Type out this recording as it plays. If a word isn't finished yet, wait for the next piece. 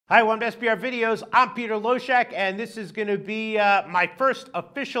Hi, welcome to SBR Videos. I'm Peter Loshak, and this is going to be my first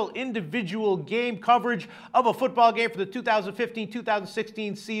official individual game coverage of a football game for the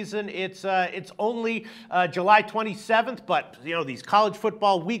 2015-2016 season. It's only July 27th, but you know these college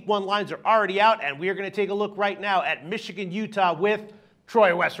football Week 1 lines are already out, and we are going to take a look right now at Michigan, Utah with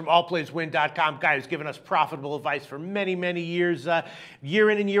Troy West from allplayswin.com, guy who's given us profitable advice for many, many years, year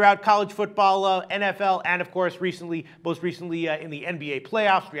in and year out, college football, NFL, and of course, most recently in the NBA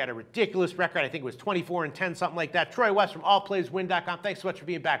playoffs. We had a ridiculous record. I think it was 24-10, something like that. Troy West from allplayswin.com. Thanks so much for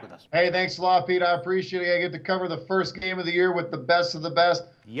being back with us. Hey, thanks a lot, Pete. I appreciate it. I get to cover the first game of the year with the best of the best.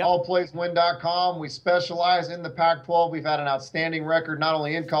 Yep. Allplayswin.com. We specialize in the Pac-12. We've had an outstanding record, not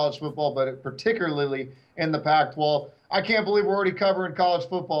only in college football, but particularly in the Pac-12. I can't believe we're already covering college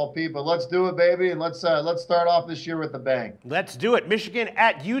football, Pete, but let's do it, baby, and let's start off this year with a bang. Let's do it. Michigan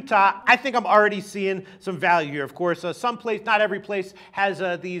at Utah. I think I'm already seeing some value here. Of course, some place, not every place has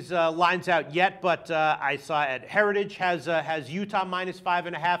these lines out yet, but I saw at Heritage has Utah minus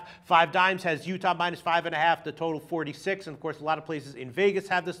 5.5. 5 Dimes has Utah minus 5.5. The total 46, and of course, a lot of places in Vegas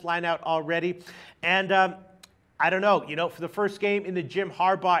have this line out already, and I don't know, for the first game in the Jim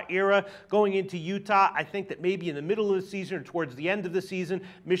Harbaugh era going into Utah, I think that maybe in the middle of the season or towards the end of the season,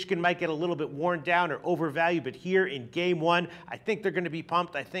 Michigan might get a little bit worn down or overvalued. But here in game 1, I think they're going to be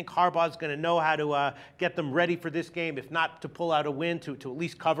pumped. I think Harbaugh's going to know how to get them ready for this game, if not to pull out a win, to at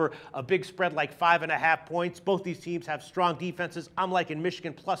least cover a big spread like 5.5 points. Both these teams have strong defenses. I'm liking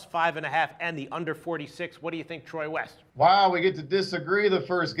Michigan plus 5.5 and the under 46. What do you think, Troy West? Wow, we get to disagree the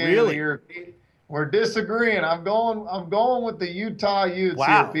first game of the year, Pete. We're disagreeing. I'm going with the Utah Utes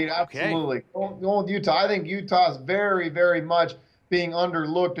here, Pete. Absolutely. Okay. Going with Utah. I think Utah is very, very much being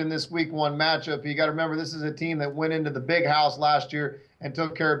underlooked in this Week 1 matchup. You got to remember, this is a team that went into the big house last year and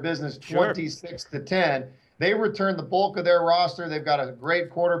took care of business 26-10. They returned the bulk of their roster. They've got a great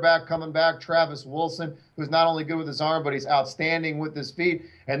quarterback coming back, Travis Wilson, who's not only good with his arm, but he's outstanding with his feet.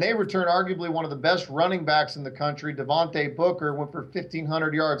 And they returned arguably one of the best running backs in the country. Devontae Booker went for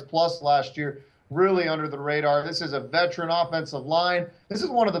 1,500 yards plus last year. Really under the radar. This is a veteran offensive line. This is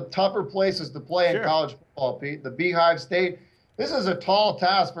one of the tougher places to play in college football, Pete. The Beehive State. This is a tall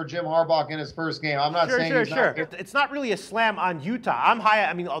task for Jim Harbaugh in his first game. I'm not saying he's not good. It's not really a slam on Utah. I'm high.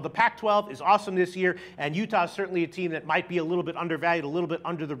 I mean, the Pac-12 is awesome this year, and Utah is certainly a team that might be a little bit undervalued, a little bit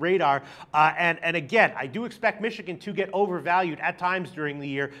under the radar. And again, I do expect Michigan to get overvalued at times during the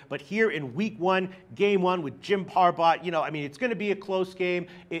year. But here in Week 1, Game 1 with Jim Harbaugh, I mean, it's going to be a close game.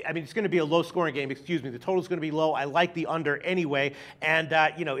 It's going to be a low-scoring game. Excuse me. The total's going to be low. I like the under anyway. And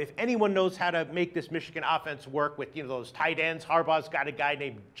if anyone knows how to make this Michigan offense work with those tight ends. Harbaugh's got a guy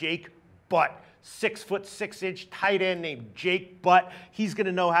named Jake Butt, 6'6" tight end named Jake Butt. He's going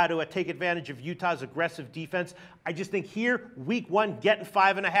to know how to take advantage of Utah's aggressive defense. I just think here, Week 1, getting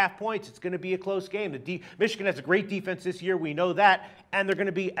 5.5 points, it's going to be a close game. Michigan has a great defense this year. We know that. And they're going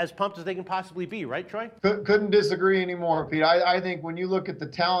to be as pumped as they can possibly be. Right, Troy? Couldn't disagree anymore, Pete. I think when you look at the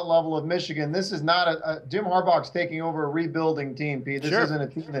talent level of Michigan, this is not Jim Harbaugh's taking over a rebuilding team, Pete. This isn't a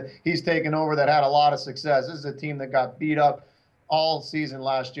team that he's taken over that had a lot of success. This is a team that got beat up all season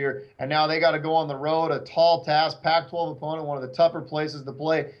last year, and now they got to go on the road, a tall task, Pac-12 opponent, one of the tougher places to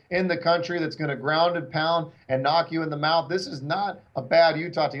play in the country that's going to ground and pound and knock you in the mouth. This is not a bad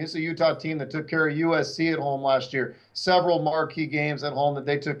Utah team. This is a Utah team that took care of USC at home last year. Several marquee games at home that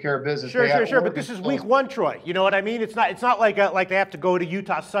they took care of business. Sure. But this is Week 1, Troy. You know what I mean? It's not like they have to go to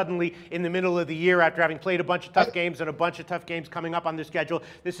Utah suddenly in the middle of the year after having played a bunch of tough games and a bunch of tough games coming up on their schedule.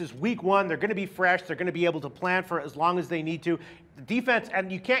 This is Week 1. They're going to be fresh. They're going to be able to plan for as long as they need to. The defense,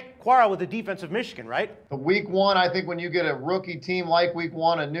 and you can't quarrel with the defense of Michigan, right? The Week 1, I think when you get a rookie team like Week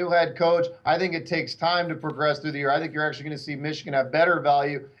 1, a new head coach, I think it takes time to progress through the year. I think you're actually going to see Michigan have better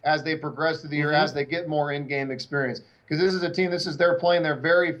value as they progress through the year, as they get more in-game experience. Because this is a team, they're playing their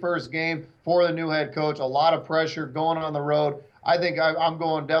very first game for the new head coach, a lot of pressure going on the road. I think I'm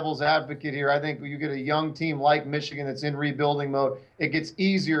going devil's advocate here. I think you get a young team like Michigan that's in rebuilding mode, it gets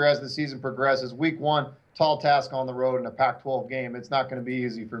easier as the season progresses. Week 1, tall task on the road in a Pac-12 game. It's not going to be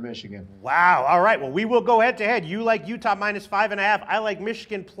easy for Michigan. Wow. All right. Well, we will go head-to-head. You like Utah minus 5.5. I like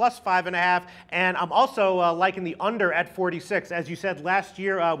Michigan plus 5.5. And I'm also liking the under at 46. As you said, last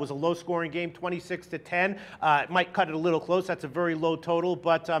year was a low-scoring game, 26-10. It might cut it a little close. That's a very low total.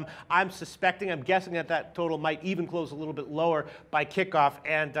 But I'm guessing that total might even close a little bit lower by kickoff.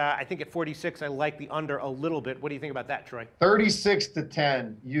 And I think at 46, I like the under a little bit. What do you think about that, Troy?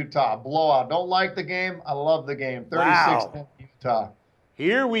 36-10, Utah. Blowout. Don't like the game. I love the game. 36-10 Utah.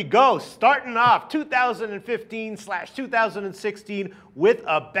 Here we go, starting off 2015/2016 with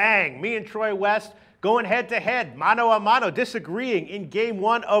a bang. Me and Troy West Going head-to-head, mano-a-mano, disagreeing in game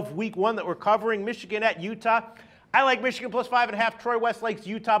 1 of week 1 that we're covering, Michigan at Utah. I like Michigan plus 5.5. Troy West likes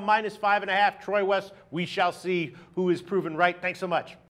Utah minus 5.5. Troy West, we shall see who is proven right. Thanks so much.